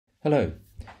Hello,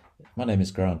 my name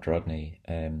is Grant Rodney.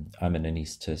 I'm an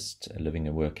anaesthetist living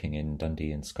and working in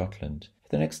Dundee in Scotland. For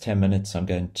the next 10 minutes I'm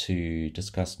going to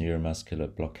discuss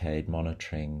neuromuscular blockade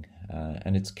monitoring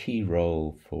and its key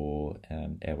role for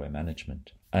airway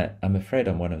management. I'm afraid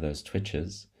I'm one of those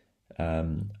twitchers.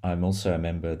 I'm also a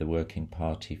member of the working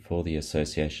party for the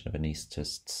Association of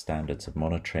Anaesthetists Standards of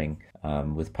Monitoring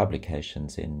with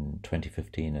publications in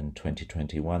 2015 and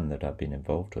 2021 that I've been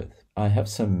involved with. I have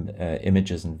some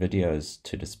images and videos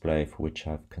to display for which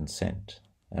I've consent,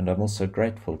 and I'm also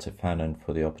grateful to Fanon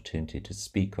for the opportunity to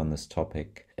speak on this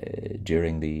topic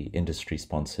during the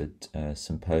industry-sponsored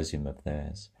symposium of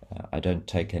theirs. I don't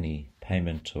take any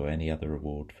payment or any other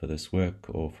reward for this work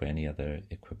or for any other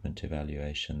equipment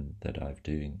evaluation that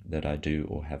I do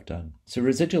or have done. So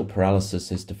residual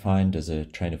paralysis is defined as a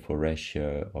train of 4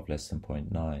 ratio of less than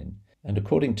 0.9, and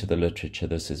according to the literature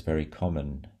this is very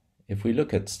common. If we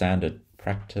look at standard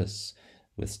practice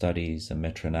with studies and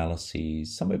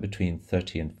meta-analyses, somewhere between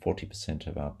 30 and 40%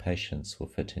 of our patients will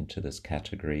fit into this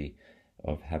category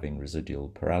of having residual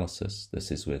paralysis. This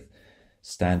is with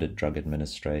standard drug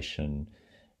administration,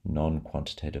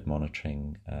 non-quantitative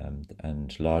monitoring,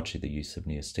 and largely the use of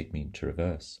neostigmine to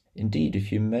reverse. Indeed,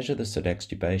 if you measure this at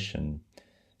extubation,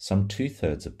 some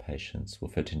 2/3 of patients will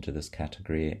fit into this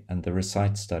category, and the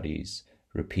RECITE studies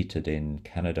repeated in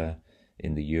Canada,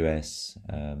 in the US,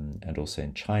 and also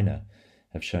in China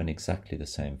have shown exactly the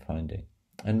same finding.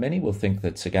 And many will think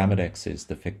that Sagamodex is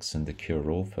the fix and the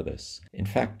cure-all for this. In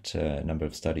fact, a number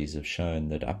of studies have shown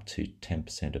that up to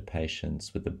 10% of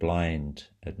patients with the blind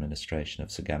administration of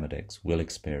Sagamodex will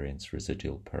experience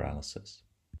residual paralysis.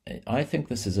 I think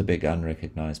this is a big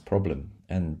unrecognized problem,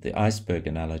 and the iceberg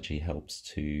analogy helps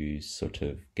to sort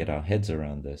of get our heads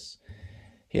around this.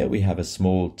 Here we have a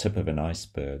small tip of an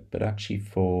iceberg, but actually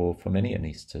for many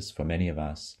anaesthetists, for many of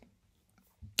us,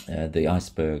 the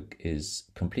iceberg is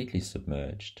completely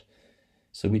submerged.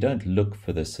 So we don't look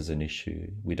for this as an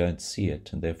issue, we don't see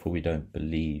it, and therefore we don't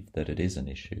believe that it is an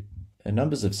issue.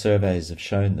 Numbers of surveys have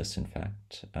shown this, in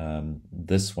fact.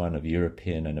 This one of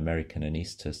European and American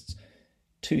anaesthetists,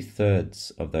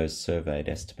 2/3 of those surveyed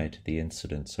estimated the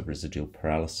incidence of residual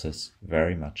paralysis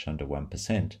very much under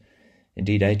 1%.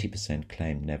 Indeed, 80%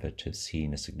 claimed never to have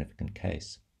seen a significant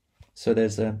case. So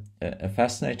there's a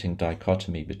fascinating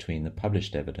dichotomy between the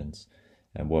published evidence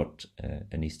and what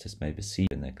anaesthetists may perceive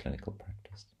in their clinical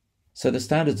practice. So the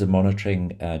standards of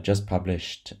monitoring just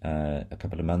published a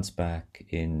couple of months back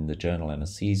in the journal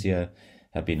Anesthesia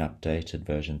have been updated,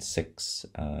 version 6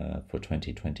 for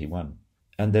 2021.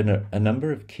 And then a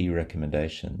number of key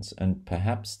recommendations, and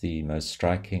perhaps the most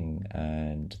striking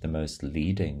and the most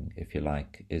leading, if you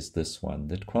like, is this one,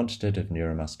 that quantitative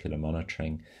neuromuscular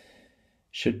monitoring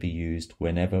should be used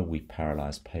whenever we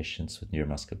paralyze patients with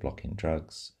neuromuscular blocking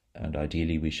drugs, and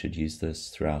ideally we should use this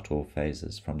throughout all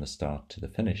phases from the start to the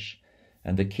finish.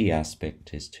 And the key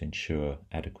aspect is to ensure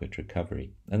adequate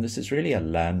recovery. And this is really a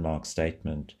landmark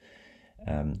statement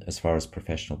as far as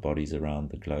professional bodies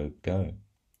around the globe go,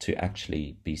 to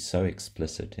actually be so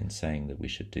explicit in saying that we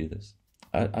should do this.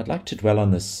 I'd like to dwell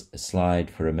on this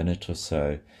slide for a minute or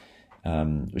so,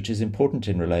 which is important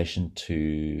in relation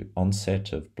to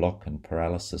onset of block and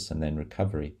paralysis and then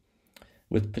recovery,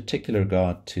 with particular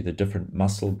regard to the different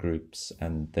muscle groups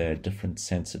and their different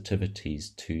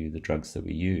sensitivities to the drugs that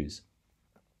we use.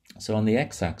 So on the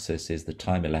x-axis is the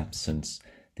time elapsed since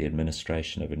the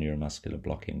administration of a neuromuscular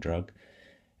blocking drug,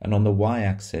 and on the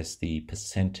y-axis the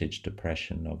percentage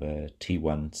depression of a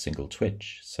T1 single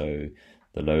twitch, so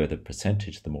the lower the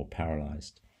percentage, the more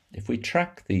paralyzed. If we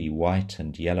track the white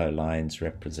and yellow lines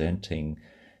representing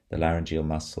the laryngeal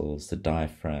muscles, the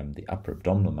diaphragm, the upper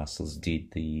abdominal muscles,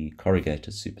 indeed the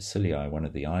corrugator supercilii, one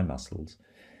of the eye muscles,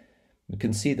 we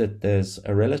can see that there's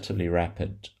a relatively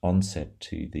rapid onset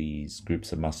to these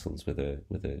groups of muscles with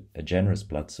a generous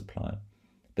blood supply.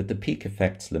 But the peak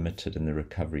effect's limited and the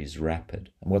recovery is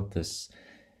rapid. And what this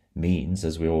means,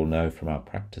 as we all know from our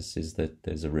practice, is that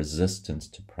there's a resistance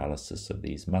to paralysis of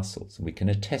these muscles. And we can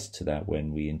attest to that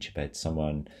when we intubate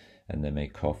someone and they may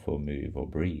cough or move or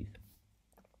breathe.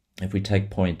 If we take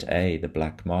point A, the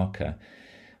black marker,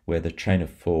 where the train of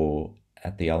 4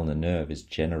 at the ulnar nerve is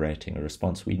generating a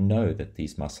response, we know that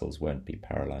these muscles won't be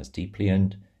paralyzed deeply.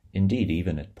 And indeed,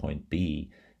 even at point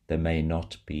B, there may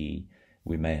not be.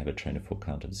 We may have a train of 4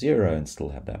 count of 0 and still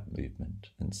have that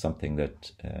movement, and something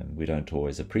that we don't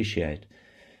always appreciate.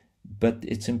 But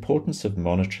its importance of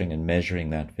monitoring and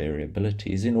measuring that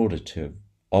variability is in order to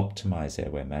optimize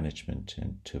airway management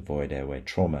and to avoid airway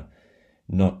trauma,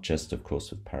 not just, of course,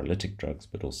 with paralytic drugs,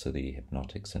 but also the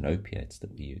hypnotics and opiates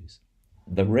that we use.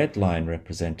 The red line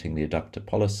representing the adductor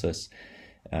pollicis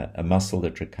a muscle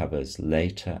that recovers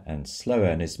later and slower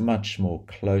and is much more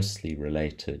closely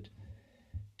related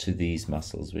to these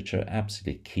muscles, which are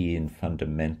absolutely key and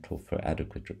fundamental for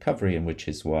adequate recovery, and which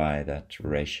is why that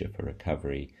ratio for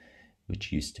recovery,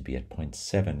 which used to be at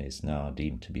 0.7, is now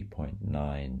deemed to be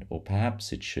 0.9, or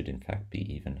perhaps it should in fact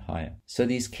be even higher. So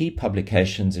these key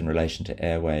publications in relation to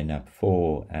airway,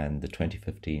 NAP4, and the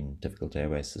 2015 Difficult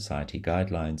Airway Society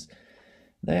guidelines,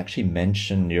 they actually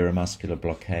mention neuromuscular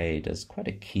blockade as quite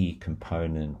a key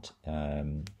component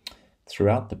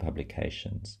throughout the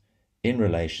publications in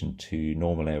relation to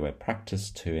normal airway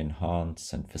practice to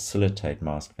enhance and facilitate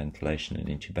mask ventilation and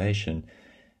intubation,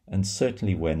 and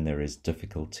certainly when there is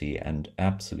difficulty, and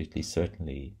absolutely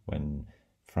certainly when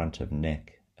front of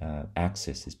neck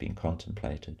access is being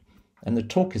contemplated. And the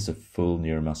talk is a full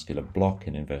neuromuscular block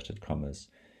in inverted commas,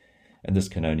 and this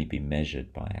can only be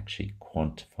measured by actually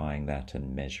quantifying that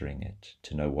and measuring it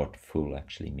to know what full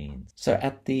actually means. So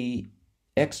at the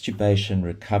extubation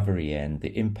recovery end,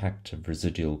 the impact of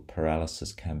residual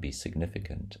paralysis can be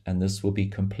significant, and this will be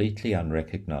completely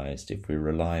unrecognized if we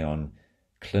rely on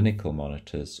clinical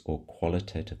monitors or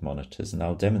qualitative monitors, and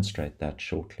I'll demonstrate that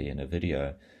shortly in a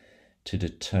video, to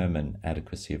determine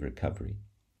adequacy of recovery.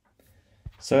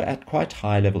 So at quite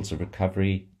high levels of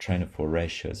recovery, train of 4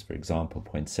 ratios, for example,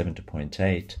 0.7 to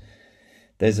 0.8,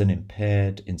 there's an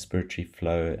impaired inspiratory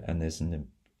flow and there's an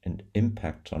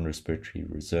impact on respiratory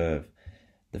reserve.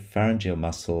 The pharyngeal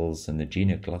muscles and the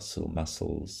genioglottal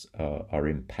muscles are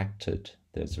impacted.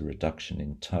 There's a reduction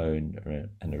in tone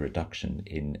and a reduction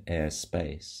in air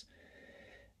space,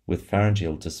 with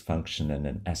pharyngeal dysfunction and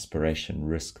an aspiration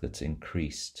risk that's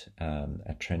increased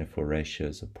at train of 4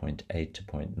 ratios of 0.8 to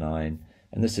 0.9.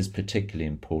 And this is particularly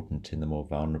important in the more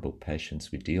vulnerable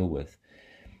patients we deal with.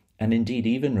 And indeed,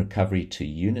 even recovery to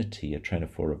unity, a train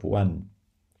of 4 of 1,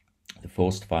 the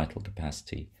forced vital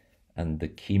capacity, and the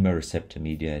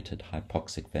chemoreceptor-mediated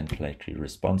hypoxic ventilatory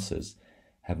responses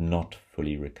have not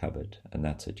fully recovered, and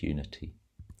that's at unity.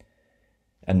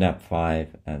 And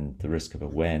NAP5 and the risk of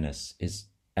awareness is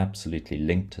absolutely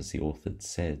linked, as the author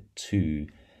said, to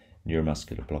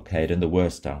neuromuscular blockade, and the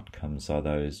worst outcomes are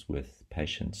those with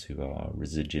patients who are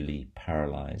residually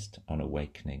paralyzed on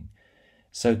awakening.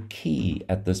 So key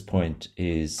at this point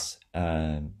is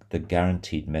the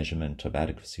guaranteed measurement of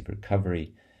adequacy of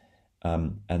recovery,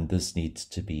 and this needs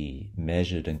to be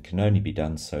measured and can only be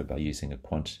done so by using a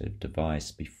quantitative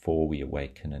device before we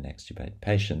awaken and extubate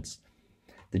patients.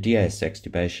 The DAS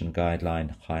extubation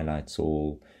guideline highlights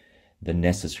all the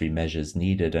necessary measures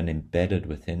needed, and embedded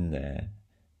within there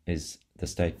is the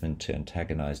statement to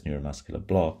antagonize neuromuscular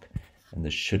block, and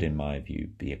this should, in my view,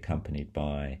 be accompanied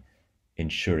by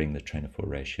ensuring the train of 4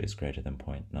 ratio is greater than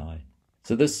 0.9.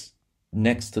 So this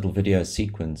next little video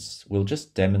sequence will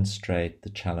just demonstrate the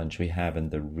challenge we have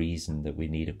and the reason that we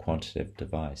need a quantitative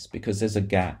device, because there's a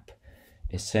gap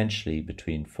essentially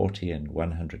between 40 and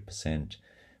 100%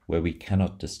 where we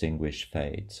cannot distinguish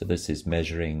fade. So this is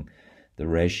measuring the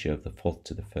ratio of the fourth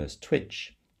to the first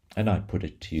twitch, and I put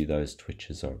it to you those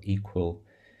twitches are equal,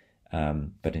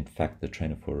 but in fact the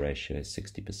train of 4 ratio is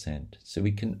 60%. So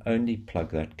we can only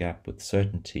plug that gap with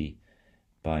certainty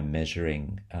by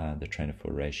measuring the train of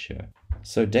 4 ratio.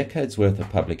 So decades worth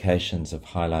of publications have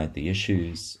highlighted the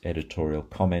issues, editorial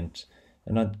comment,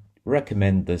 and I'd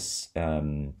recommend this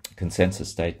consensus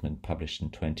statement published in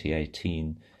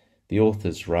 2018. The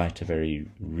authors write a very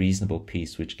reasonable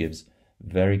piece which gives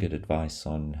very good advice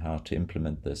on how to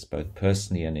implement this both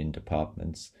personally and in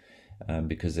departments,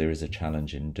 because there is a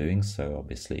challenge in doing so,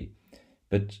 obviously.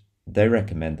 But they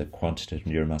recommend that quantitative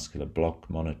neuromuscular block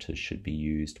monitors should be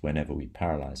used whenever we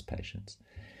paralyze patients.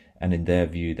 And in their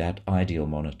view, that ideal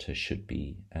monitor should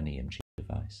be an EMG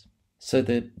device. So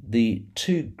the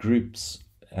two groups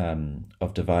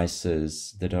of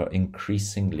devices that are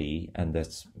increasingly, and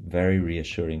that's very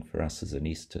reassuring for us as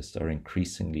anaesthetists, are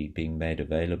increasingly being made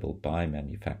available by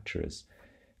manufacturers,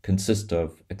 consist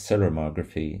of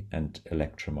acceleromyography and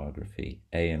electromyography,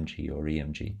 AMG or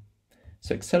EMG.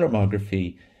 So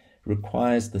acceleromyography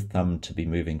requires the thumb to be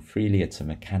moving freely. It's a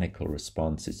mechanical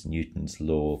response. It's Newton's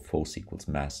law, force equals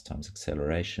mass times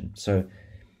acceleration. So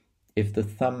if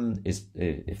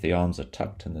the arms are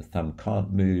tucked and the thumb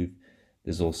can't move,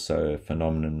 there's also a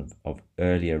phenomenon of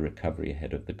earlier recovery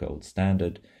ahead of the gold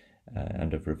standard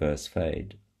and of reverse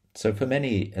fade. So for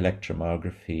many,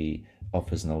 electromyography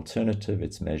offers an alternative.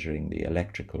 It's measuring the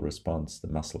electrical response, the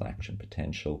muscle action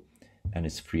potential, and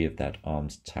is free of that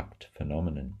arms tucked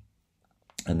phenomenon.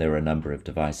 And there are a number of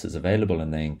devices available,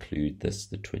 and they include the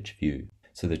Twitchview.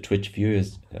 So the Twitchview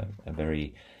is a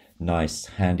very nice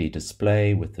handy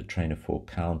display with the trainer 4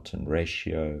 count and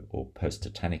ratio, or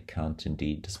post-tetanic count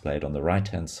indeed, displayed on the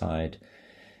right-hand side.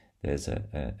 There's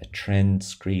a trend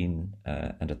screen,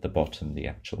 and at the bottom the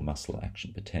actual muscle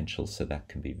action potential, so that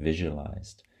can be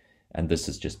visualized. And this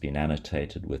has just been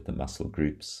annotated with the muscle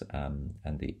groups and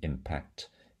the impact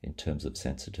in terms of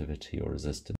sensitivity or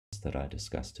resistance that I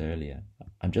discussed earlier.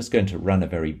 I'm just going to run a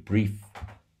very brief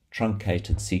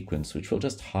truncated sequence which will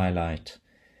just highlight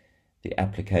the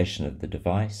application of the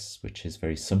device, which is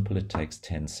very simple. It takes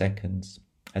 10 seconds.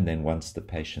 And then once the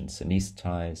patient's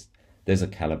anesthetized, there's a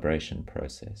calibration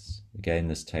process. Again,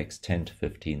 this takes 10 to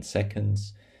 15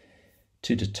 seconds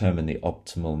to determine the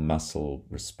optimal muscle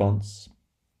response,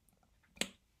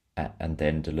 and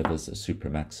then delivers a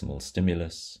supramaximal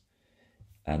stimulus,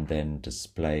 and then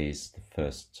displays the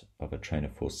first of a trainer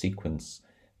 4 sequence,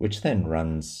 which then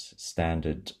runs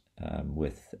standard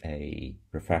with a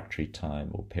refractory time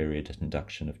or period at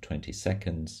induction of 20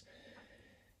 seconds.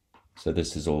 So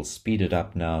this is all speeded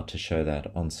up now to show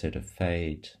that onset of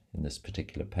fade. In this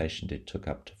particular patient, it took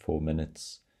up to 4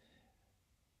 minutes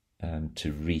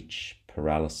to reach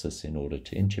paralysis in order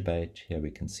to intubate. Here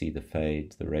we can see the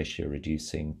fade, the ratio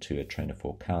reducing to a trainer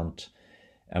 4 count.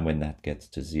 And when that gets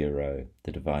to 0,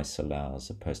 the device allows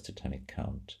a post-tetanic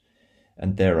count.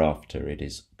 And thereafter, it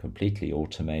is completely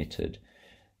automated.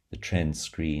 The trend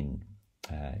screen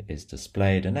is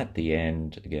displayed. And at the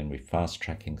end, again, we're fast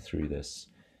tracking through this.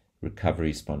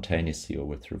 Recovery spontaneously or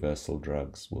with reversal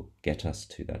drugs will get us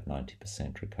to that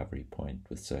 90% recovery point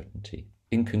with certainty.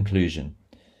 In conclusion,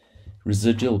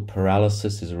 residual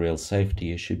paralysis is a real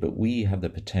safety issue, but we have the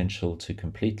potential to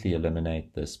completely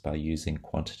eliminate this by using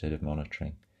quantitative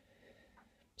monitoring.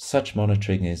 Such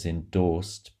monitoring is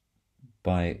endorsed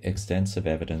by extensive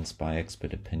evidence, by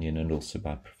expert opinion, and also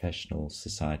by professional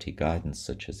society guidance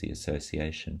such as the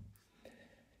association.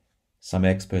 Some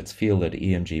experts feel that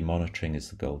EMG monitoring is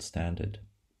the gold standard,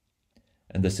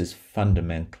 and this is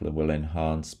fundamental and will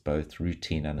enhance both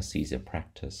routine anesthesia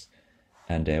practice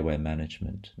and airway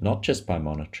management, not just by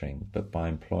monitoring, but by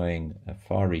employing a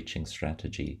far-reaching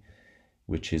strategy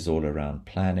which is all around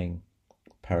planning,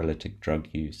 paralytic drug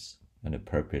use, and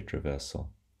appropriate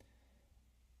reversal.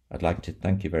 I'd like to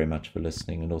thank you very much for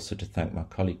listening, and also to thank my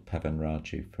colleague Pavan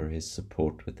Raju for his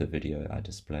support with the video I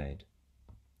displayed.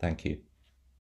 Thank you.